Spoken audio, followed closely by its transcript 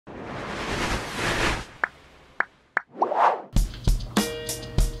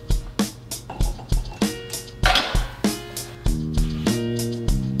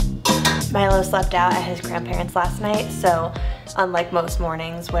Milo slept out at his grandparents' last night, so unlike most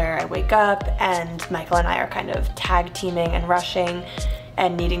mornings where I wake up and Michael and I are kind of tag teaming and rushing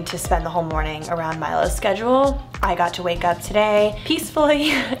and needing to spend the whole morning around Milo's schedule, I got to wake up today peacefully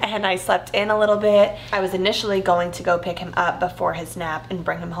and I slept in a little bit. I was initially going to go pick him up before his nap and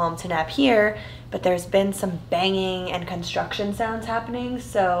bring him home to nap here, but there's been some banging and construction sounds happening,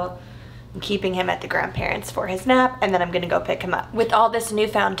 so I'm keeping him at the grandparents for his nap, and then I'm gonna go pick him up. With all this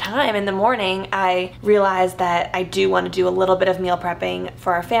newfound time in the morning, I realized that I do want to do a little bit of meal prepping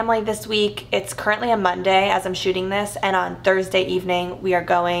for our family this week. It's currently a Monday as I'm shooting this, and on Thursday evening we are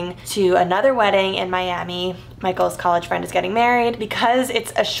going to another wedding in Miami. Michael's college friend is getting married. Because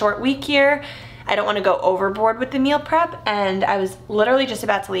it's a short week here, I don't want to go overboard with the meal prep, and I was literally just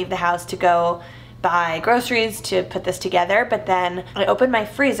about to leave the house to go buy groceries to put this together, but then I opened my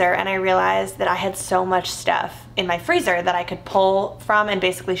freezer and I realized that I had so much stuff in my freezer that I could pull from and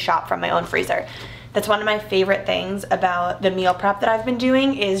basically shop from my own freezer. That's one of my favorite things about the meal prep that I've been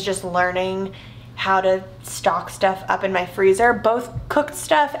doing, is just learning how to stock stuff up in my freezer, both cooked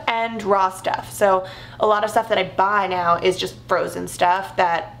stuff and raw stuff. So a lot of stuff that I buy now is just frozen stuff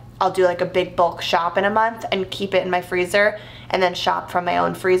that I'll do like a big bulk shop in a month and keep it in my freezer and then shop from my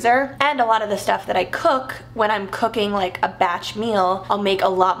own freezer. And a lot of the stuff that I cook, when I'm cooking like a batch meal, I'll make a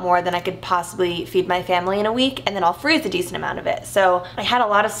lot more than I could possibly feed my family in a week, and then I'll freeze a decent amount of it. So I had a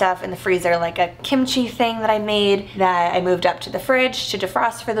lot of stuff in the freezer, like a kimchi thing that I made that I moved up to the fridge to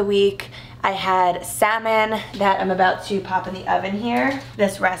defrost for the week. I had salmon that I'm about to pop in the oven here.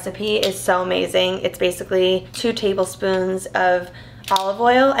 This recipe is so amazing. It's basically 2 tablespoons of olive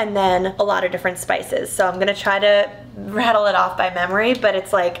oil and then a lot of different spices. So I'm gonna try to rattle it off by memory, but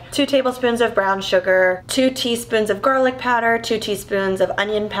it's like 2 tablespoons of brown sugar, 2 teaspoons of garlic powder, 2 teaspoons of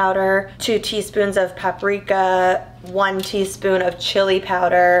onion powder, 2 teaspoons of paprika, 1 teaspoon of chili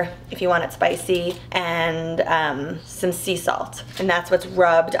powder if you want it spicy, and some sea salt. And that's what's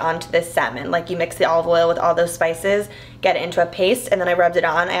rubbed onto this salmon. Like, you mix the olive oil with all those spices, get it into a paste, and then I rubbed it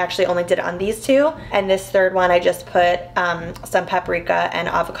on. I actually only did it on these 2, and this third one I just put some paprika and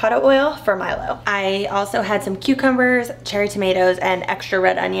avocado oil for Milo. I also had some cucumbers, cherry tomatoes, and extra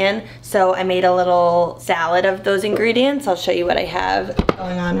red onion, so I made a little salad of those ingredients. I'll show you what I have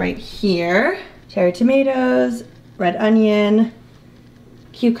going on right here. Cherry tomatoes, red onion,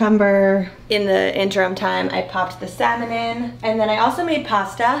 cucumber. In the interim time, I popped the salmon in, and then I also made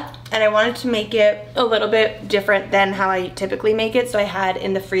pasta, and I wanted to make it a little bit different than how I typically make it, so I had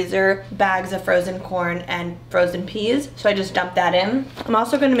in the freezer bags of frozen corn and frozen peas, so I just dumped that in. I'm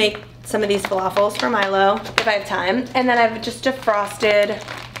also going to make some of these falafels for Milo if I have time, and then I've just defrosted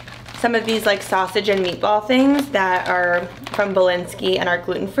some of these like sausage and meatball things that are from Belinsky and are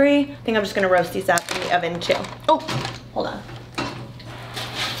gluten-free. I think I'm just gonna roast these up in the oven too. Oh, hold on.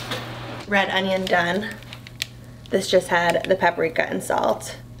 Red onion done. This just had the paprika and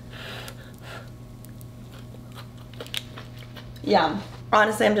salt. Yum.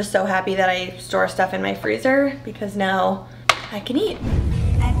 Honestly, I'm just so happy that I store stuff in my freezer because now I can eat.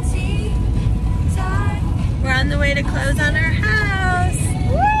 We're on the way to close on our house.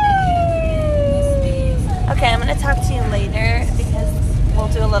 Okay, I'm gonna talk to you later because we'll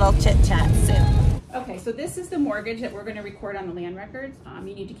do a little chit chat soon. Okay, so this is the mortgage that we're gonna record on the land records.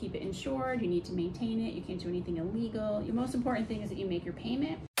 You need to keep it insured, you need to maintain it, you can't do anything illegal. The most important thing is that you make your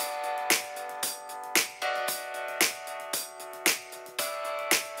payment.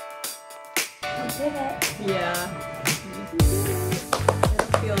 We did it. Yeah.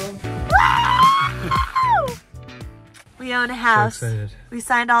 It'll feel... We own a house. So excited. We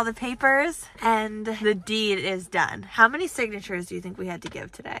signed all the papers and the deed is done. How many signatures do you think we had to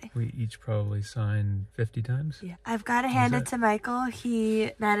give today? We each probably signed 50 times. Yeah. I've got to hand it to Michael.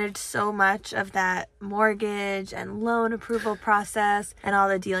 He managed so much of that mortgage and loan approval process and all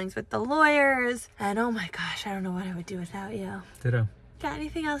the dealings with the lawyers. And oh my gosh, I don't know what I would do without you. Ditto. Got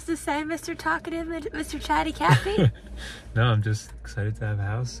anything else to say, Mr. Talkative, Mr. Chatty Cathy? No, I'm just excited to have a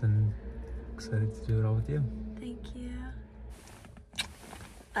house and excited to do it all with you. Thank you.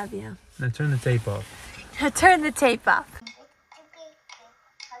 Love you. Now turn the tape off. Turn the tape off.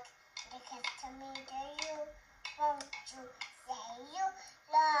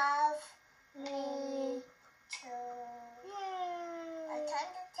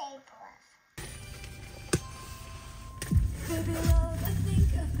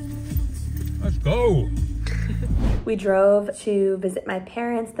 Let's go. We drove to visit my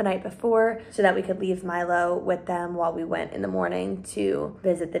parents the night before so that we could leave Milo with them while we went in the morning to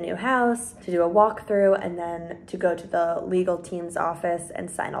visit the new house, to do a walkthrough, and then to go to the legal team's office and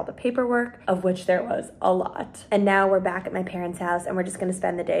sign all the paperwork, of which there was a lot. And now we're back at my parents' house and we're just gonna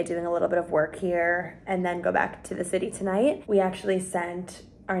spend the day doing a little bit of work here and then go back to the city tonight. We actually sent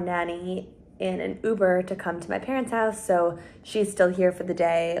our nanny in an Uber to come to my parents' house, so she's still here for the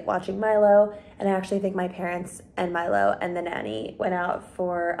day watching Milo. And I actually think my parents and Milo and the nanny went out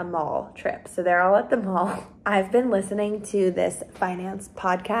for a mall trip, so they're all at the mall. I've been listening to this finance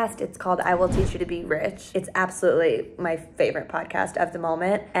podcast. It's called I Will Teach You to Be Rich. It's absolutely my favorite podcast of the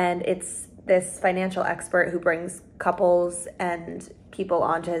moment, and it's this financial expert who brings couples and people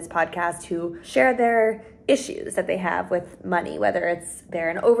onto his podcast who share their issues that they have with money, whether it's they're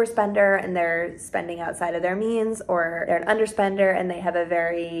an overspender and they're spending outside of their means, or they're an underspender and they have a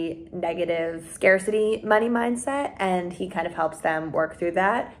very negative scarcity money mindset, and he kind of helps them work through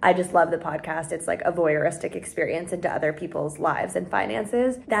that. I just love the podcast. It's like a voyeuristic experience into other people's lives and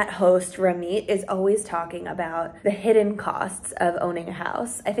finances. That host, Ramit, is always talking about the hidden costs of owning a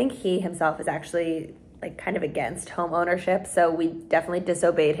house. I think he himself is actually like kind of against home ownership, so we definitely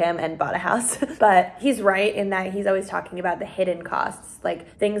disobeyed him and bought a house. But he's right in that he's always talking about the hidden costs,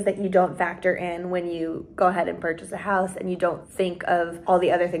 like things that you don't factor in when you go ahead and purchase a house, and you don't think of all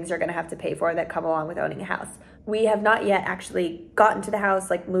the other things you're gonna have to pay for that come along with owning a house. We have not yet actually gotten to the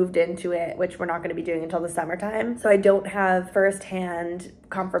house, like moved into it, which we're not gonna be doing until the summertime. So I don't have firsthand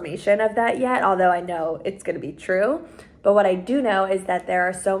confirmation of that yet, although I know it's gonna be true. But what I do know is that there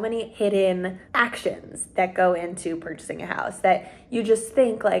are so many hidden actions that go into purchasing a house that you just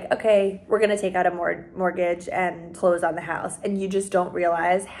think like, okay, we're gonna take out a mortgage and close on the house. And you just don't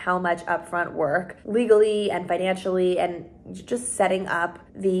realize how much upfront work legally and financially and just setting up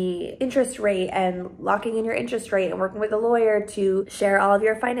the interest rate and locking in your interest rate and working with a lawyer to share all of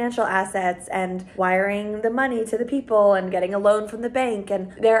your financial assets and wiring the money to the people and getting a loan from the bank.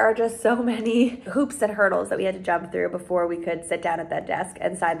 And there are just so many hoops and hurdles that we had to jump through before we could sit down at that desk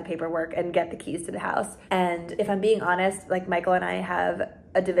and sign the paperwork and get the keys to the house. And if I'm being honest, like Michael and I have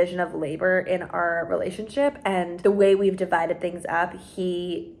a division of labor in our relationship, and the way we've divided things up,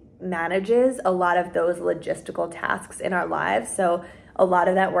 he manages a lot of those logistical tasks in our lives. So a lot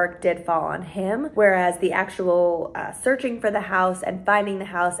of that work did fall on him, whereas the actual searching for the house and finding the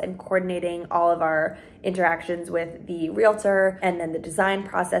house and coordinating all of our interactions with the realtor and then the design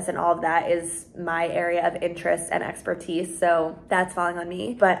process and all of that is my area of interest and expertise. So that's falling on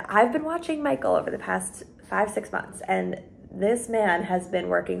me. But I've been watching Michael over the past 5-6 months, and this man has been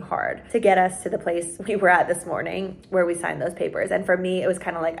working hard to get us to the place we were at this morning where we signed those papers. And for me, it was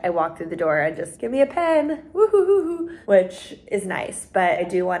kind of like I walked through the door and just give me a pen, woohoo, which is nice. But I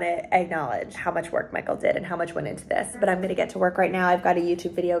do want to acknowledge how much work Michael did and how much went into this. But I'm going to get to work right now. I've got a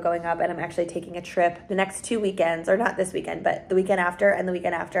YouTube video going up, and I'm actually taking a trip the next 2 weekends, or not this weekend, but the weekend after and the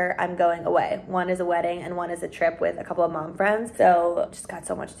weekend after. I'm going away. One is a wedding and one is a trip with a couple of mom friends. So just got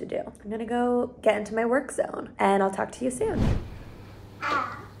so much to do. I'm going to go get into my work zone, and I'll talk to you soon.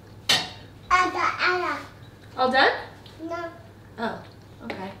 All done? No. Oh,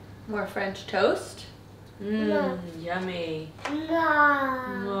 okay. More French toast? No. Yummy.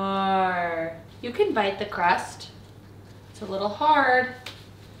 No. More. You can bite the crust. It's a little hard,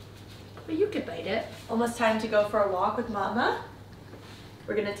 but you can bite it. Almost time to go for a walk with Mama.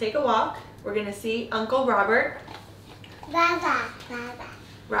 We're gonna take a walk. We're gonna see Uncle Robert.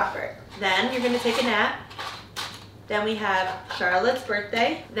 Robert. Then you're gonna take a nap. Then we have Charlotte's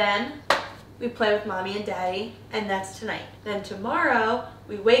birthday. Then we play with Mommy and Daddy, and that's tonight. Then tomorrow,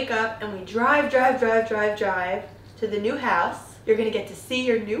 we wake up and we drive to the new house. You're gonna get to see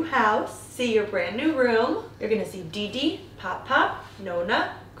your new house, see your brand new room. You're gonna see Dee Dee, Pop Pop,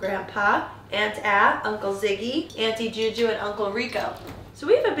 Nona, Grandpa, Aunt A, Uncle Ziggy, Auntie Juju, and Uncle Rico. So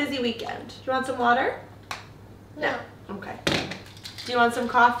we have a busy weekend. Do you want some water? No. Okay. Do you want some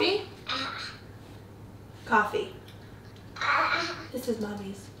coffee? Coffee. This is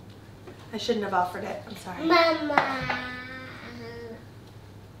Mommy's. I shouldn't have offered it. I'm sorry. Mama.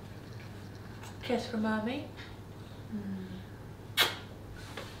 Kiss for Mommy.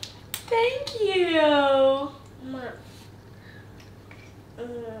 Thank you. Mama.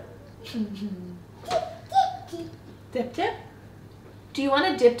 Dip dip? Do you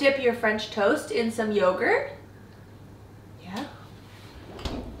want to dip your French toast in some yogurt? Yeah?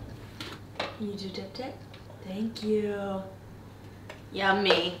 You do dip? Thank you.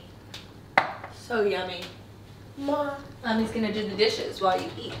 Yummy. So yummy. Mom. Mommy's gonna do the dishes while you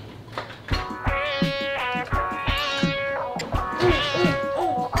eat.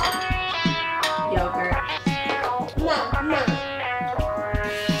 Yogurt.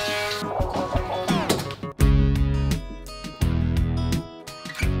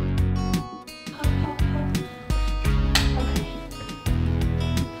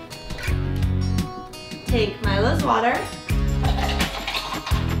 take Milo's water.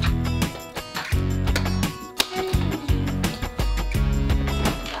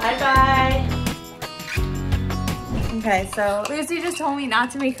 Bye-bye. Okay, so Lucy just told me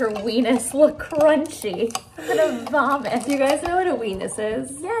not to make her weenus look crunchy. I'm gonna vomit. do you guys know what a weenus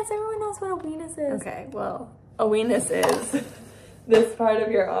is? Yes, everyone knows what a weenus is. Okay, well, a weenus is this part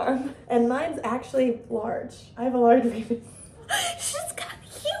of your arm. And mine's actually large. I have a large weenus. She's got a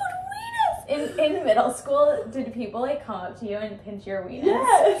huge weenus. In middle school, did people like come up to you and pinch your weenus?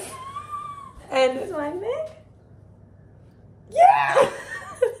 Yes. And Is mine big? yeah.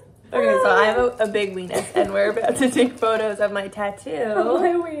 Okay, so I have a big weenus, and we're about to take photos of my tattoo. Oh, my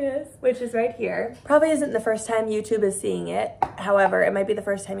weenus. Which is right here. Probably isn't the first time YouTube is seeing it. However, it might be the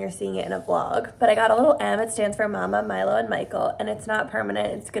first time you're seeing it in a vlog. But I got a little M. It stands for Mama, Milo, and Michael. And it's not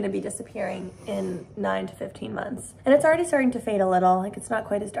permanent. It's going to be disappearing in 9 to 15 months. And it's already starting to fade a little. Like, it's not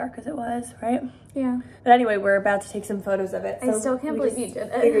quite as dark as it was, right? Yeah. But anyway, we're about to take some photos of it. I still can't believe you did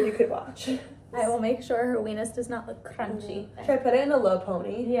it. Figured you could watch. I will make sure her weenus does not look crunchy. Should I put it in a low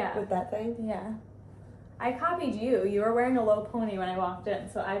pony? Yeah. With that thing? Yeah. I copied you. You were wearing a low pony when I walked in,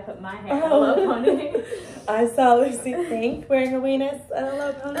 so I put my hair in a low pony. I saw Lucy Fink wearing a weenus and a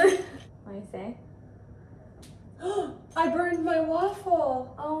low pony. Let me see. I burned my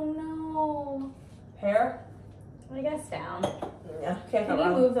waffle. Oh no. Hair? I guess down. Yeah, can't go Can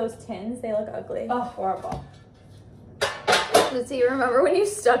you wrong. move those tins? They look ugly. Oh, horrible. Let's see, remember when you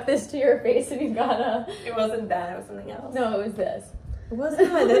stuck this to your face and you got a... It wasn't that, it was something else. No, it was this. It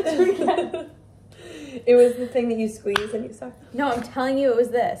wasn't that. It was the thing that you squeeze and you suck. No, I'm telling you it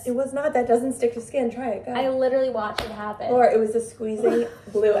was this. It was not. That doesn't stick to skin. Try it. Go. I literally watched it happen. Or it was a squeezing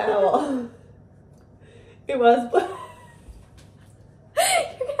blue owl. It was blue. You're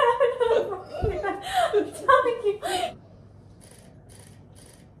gonna have another one. I'm telling you.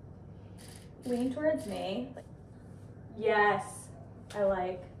 Lean towards me. Yes, I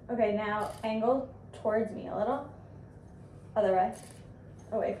like. Okay, now angle towards me a little. Other way.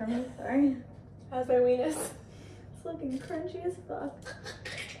 Away from me, sorry. How's my weenus? It's looking crunchy as fuck.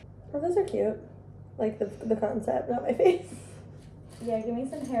 Oh, those are cute. Like the concept, not my face. Yeah, give me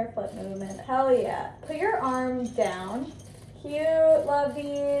some hair flip movement. Hell yeah. Put your arm down. Cute, love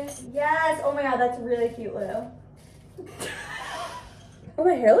these. Yes, oh my god, that's really cute, Lou. Oh,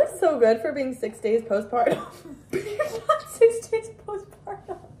 my hair looks so good for being 6 days postpartum. You're not 6 days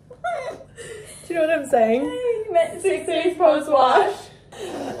postpartum. Do you know what I'm saying? You meant 6 days post-wash.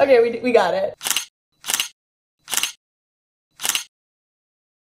 Okay, we got it.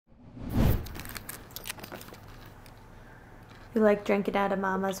 You like drinking out of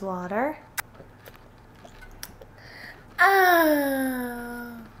Mama's water?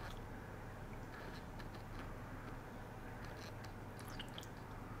 Oh.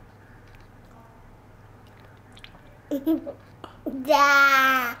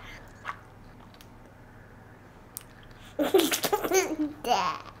 Da.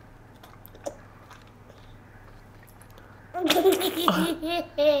 Da.